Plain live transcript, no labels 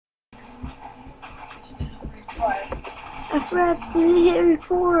I forgot to hit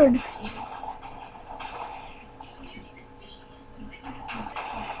record.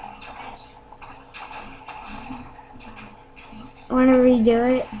 Wanna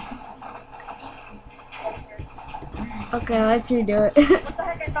redo it? Okay, let's redo it. What the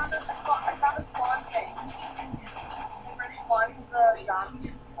heck? I found a spawn thing. Where spawn the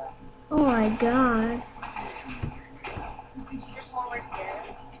zombie. Oh my god. There's one right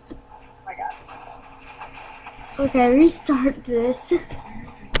here. Oh my god. Okay, restart this.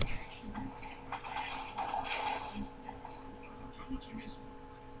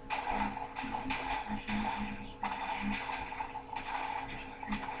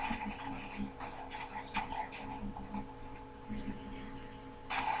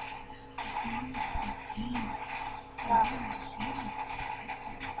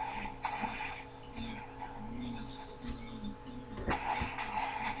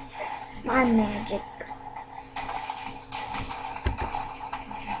 My magic.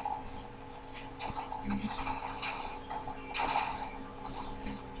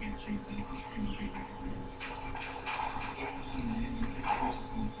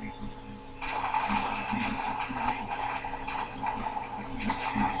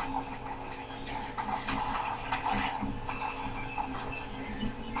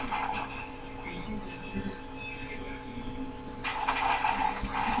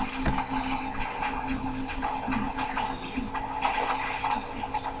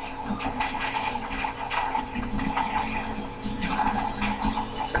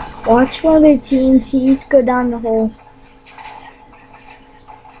 Watch while the TNTs go down the hole.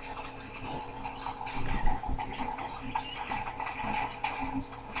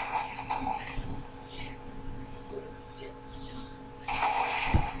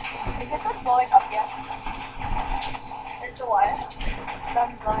 Is it just blowing up yet? Is the what?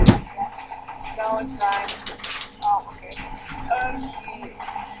 Done blowing up yet? No, it's not. Oh, okay. Oh, shit.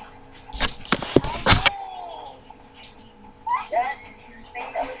 That thing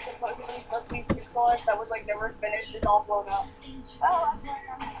that was supposed to be pixel art that was like never finished is all blown up. Oh, I'm blowing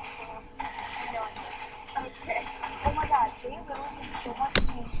up. Okay. Oh my god, they literally did so much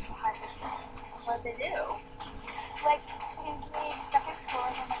change behind the scenes. What did they do? Like, they made second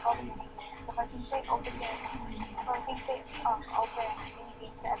floors on like all the mini games stuff. I think they opened it, or I think they opened mini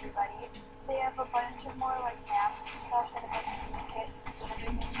games to everybody. They have a bunch of more like maps and stuff and a bunch of new kits and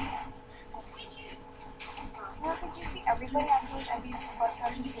everything. Well, did you see everybody on those ideas plus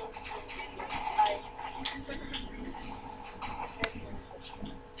having to do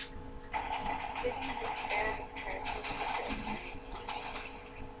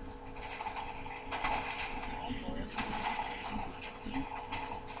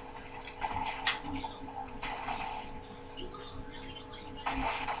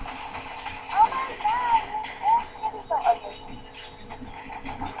oh my god, this is so ugly.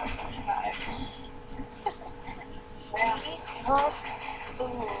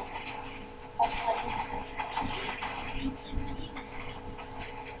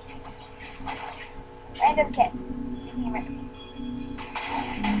 Random kit.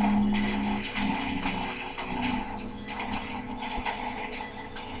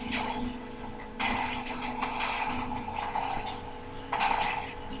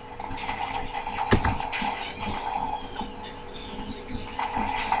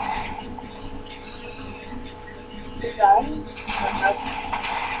 You're done?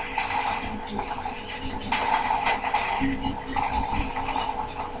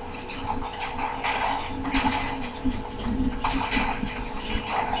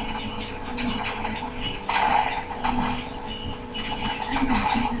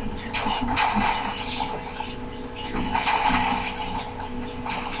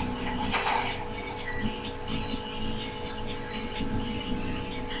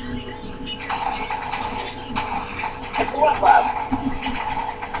 What left?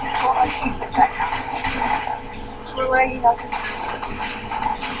 Well, I keep it back out. We're lagging out this.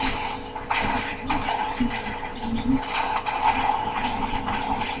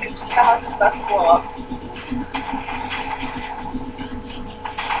 The house is about to blow up.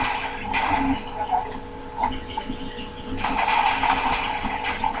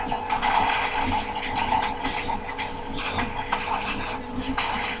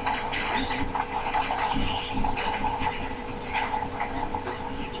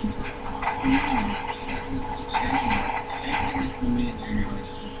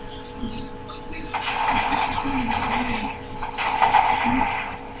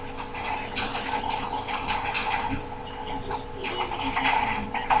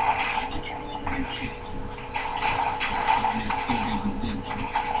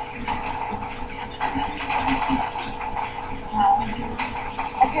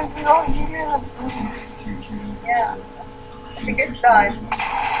 No, you hear the boom. Yeah. I think it's done.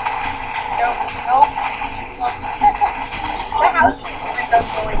 Nope. The house window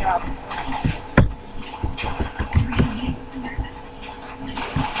going up.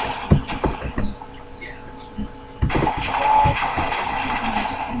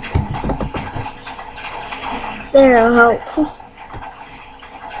 There, I'll help.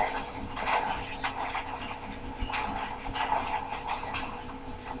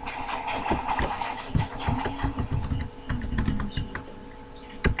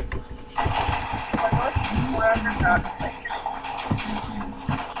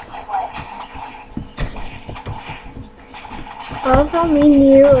 I love how me and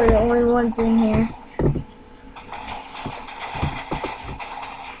you are the only ones in here.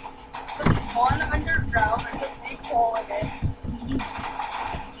 One underground, there's a big hole in it.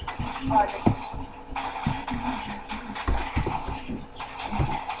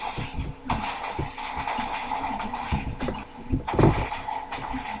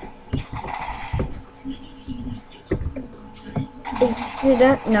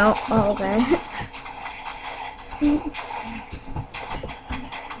 Didn't? No. Oh, okay.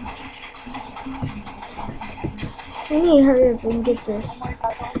 We need to hurry up and get this. Okay,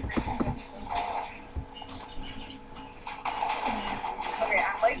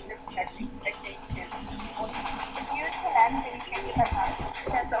 I'm like disconnecting. I think if you connect, then you can get back on.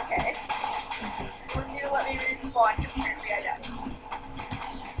 That's okay. When you let me respawn, apparently I died.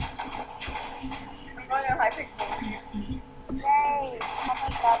 I'm going on high pixel. Yay! Oh my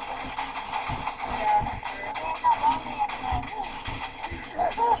god. Yeah. We're not lonely anymore.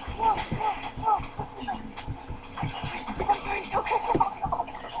 I'm doing so good. No.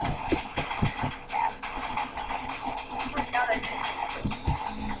 Yeah. Now that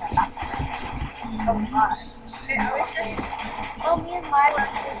oh god. I was just, oh, me and my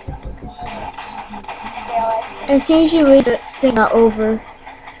As soon as you leave the thing over.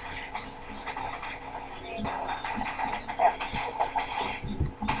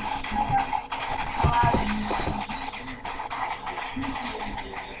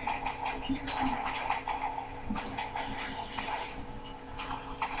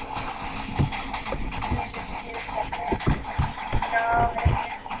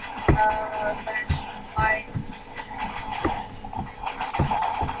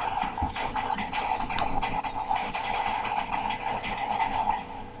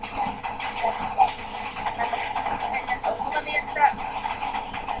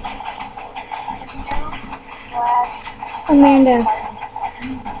 Amanda.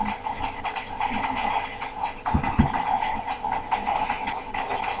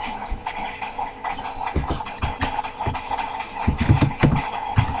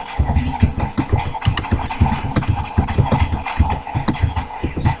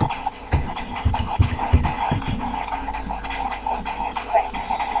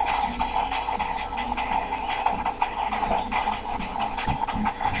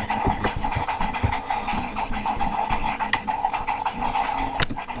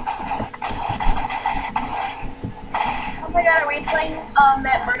 Oh my god, are we playing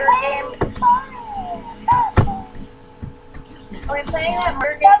that murder game? Are we playing that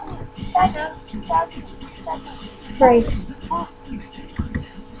murder game? Grace.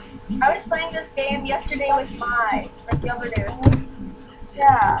 I was playing this game yesterday with Mai, like the other day.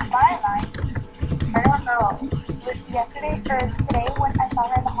 Yeah, Mai and I don't know. Yesterday or today when I saw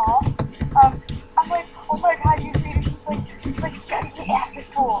her in the hall, I'm like, oh my god, you created just like studying me after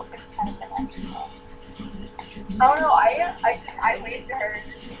school. It's kind of been after school. I don't know. I waved to her and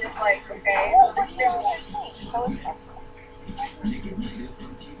she just like, okay. So it's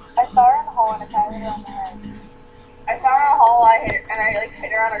I saw her in the hall and I patted her on the head. I saw her in the hall, I hit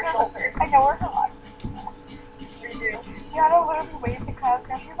her on her shoulder. I know her a lot. Me too. Gianna literally waved to Kyle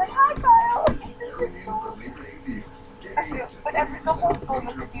and she was like, hi Kyle. But the whole school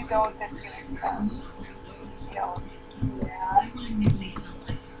knows if you don't, then you know. Yeah.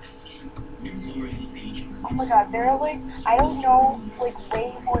 Oh my god, they're like, I don't know, like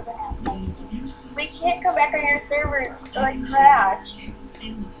way more than half. We can't come back on your server, it's like crashed.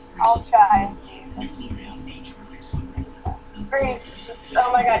 I'll try. Grace, just,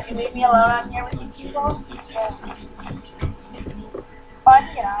 oh my god, you leave me alone on here with these people? Yeah. Fun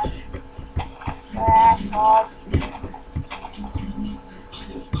to get on. Dog.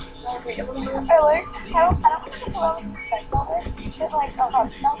 I like, I don't know what I was expecting of it. But like,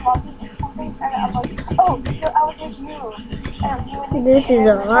 not walking or something, and I'm like, oh, no, I was with you. This is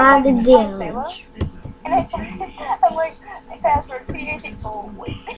a lot of damage. And I started, I'm like, password, PAT, oh wait.